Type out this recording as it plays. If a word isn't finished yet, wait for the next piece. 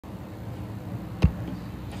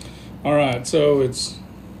All right, so it's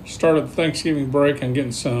started the Thanksgiving break and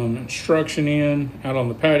getting some instruction in out on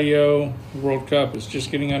the patio. The World Cup is just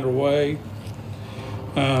getting underway.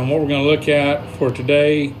 What we're going to look at for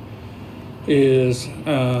today is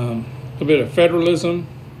a bit of federalism.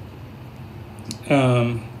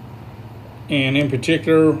 And in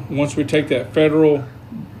particular, once we take that federal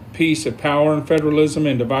piece of power and federalism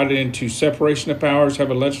and divide it into separation of powers, have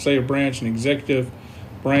a legislative branch, an executive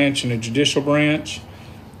branch, and a judicial branch.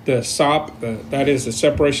 The SOP, that is the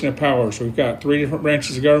separation of powers. We've got three different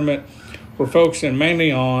branches of government. We're focusing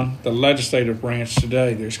mainly on the legislative branch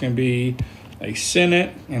today. There's going to be a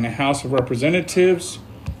Senate and a House of Representatives,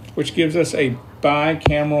 which gives us a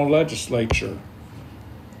bicameral legislature.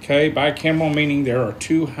 Okay, bicameral meaning there are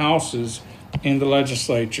two houses in the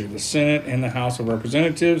legislature, the Senate and the House of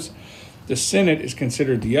Representatives. The Senate is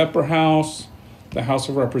considered the upper house. The House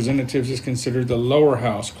of Representatives is considered the lower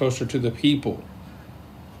house, closer to the people.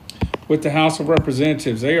 With the House of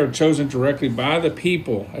Representatives, they are chosen directly by the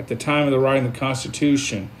people at the time of the writing of the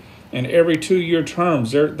Constitution. And every 2-year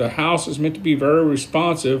terms, the House is meant to be very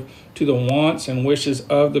responsive to the wants and wishes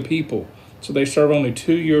of the people. So they serve only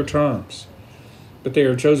 2-year terms, but they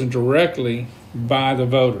are chosen directly by the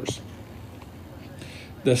voters.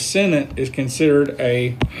 The Senate is considered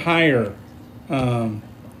a higher,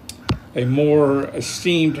 a more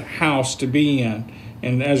esteemed house to be in.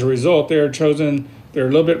 And as a result, they're a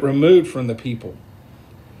little bit removed from the people.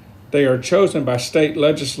 They are chosen by state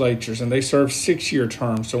legislatures, and they serve 6-year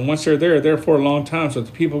terms. So once they're there for a long time. So if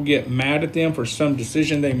the people get mad at them for some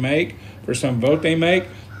decision they make, for some vote they make,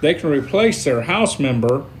 they can replace their House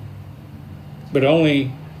member, but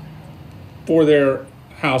only for their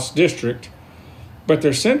House district. But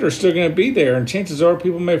their senator is still going to be there, and chances are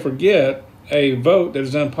people may forget a vote that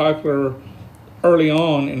is unpopular early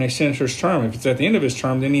on in a senator's term. If it's at the end of his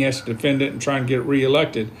term, then he has to defend it and try and get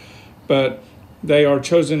reelected. But they are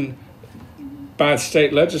chosen by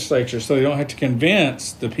state legislatures, so they don't have to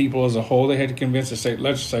convince the people as a whole. They had to convince the state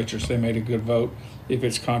legislatures they made a good vote if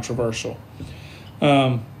it's controversial.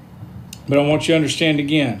 But I want you to understand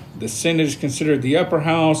again, the Senate is considered the upper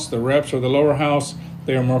house, the reps are the lower house.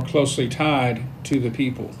 They are more closely tied to the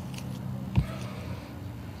people.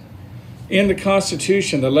 In the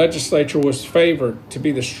Constitution, the legislature was favored to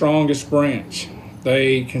be the strongest branch.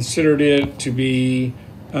 They considered it to be,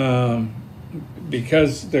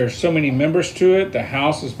 because there's so many members to it, the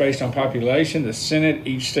House is based on population. The Senate,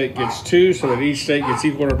 each state gets 2, so that each state gets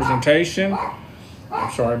equal representation.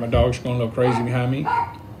 I'm sorry, my dog's going a little crazy behind me.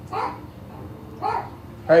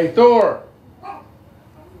 Hey, Thor!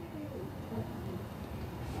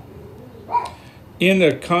 In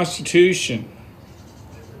the Constitution,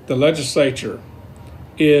 the legislature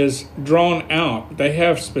is drawn out. They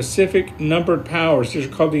have specific numbered powers. These are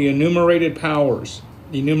called the enumerated powers.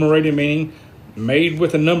 Enumerated meaning made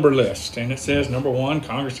with a number list. And it says, number 1,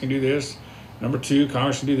 Congress can do this. Number 2,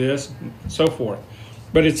 Congress can do this, and so forth.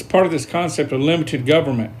 But it's part of this concept of limited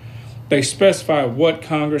government. They specify what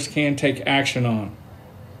Congress can take action on.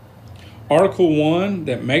 Article 1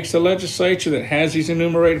 that makes the legislature that has these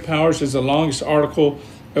enumerated powers is the longest article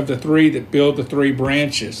of the 3 that build the 3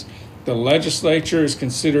 branches. The legislature is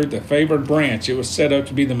considered the favored branch. It was set up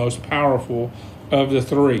to be the most powerful of the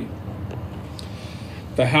 3.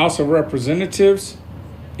 The House of Representatives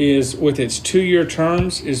is, with its 2-year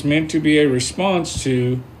terms, is meant to be a response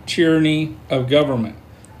to tyranny of government.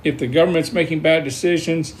 If the government's making bad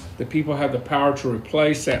decisions, the people have the power to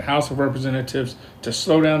replace that House of Representatives, to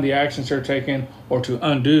slow down the actions they're taking or to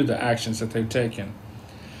undo the actions that they've taken.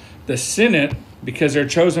 The Senate, because they're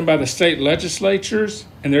chosen by the state legislatures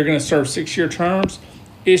and they're going to serve 6-year terms,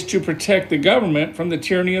 is to protect the government from the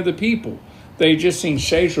tyranny of the people. They just seen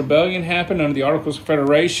Shays' Rebellion happen under the Articles of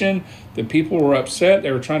Federation. The people were upset.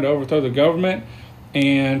 They were trying to overthrow the government.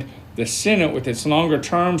 And the Senate, with its longer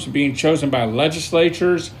terms, being chosen by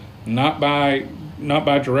legislatures, not by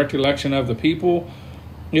direct election of the people,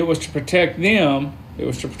 it was to protect them. It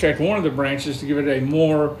was to protect one of the branches, to give it a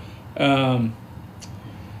more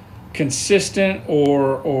consistent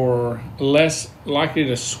or less likely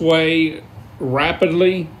to sway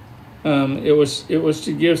rapidly. It was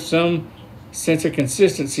to give some sense of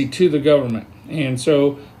consistency to the government. And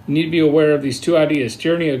so you need to be aware of these 2 ideas: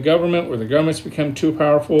 tyranny of government, where the government's become too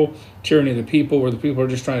powerful; tyranny of the people, where the people are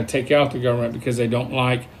just trying to take out the government because they don't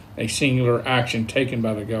like a singular action taken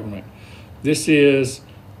by the government. This is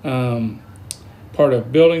part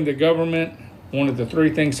of building the government. One of the 3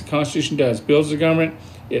 things the Constitution does: builds the government,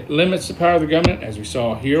 it limits the power of the government, as we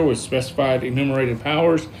saw here with specified enumerated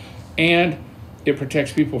powers, and it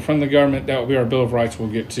protects people from the government. That will be our Bill of Rights we'll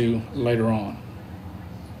get to later on.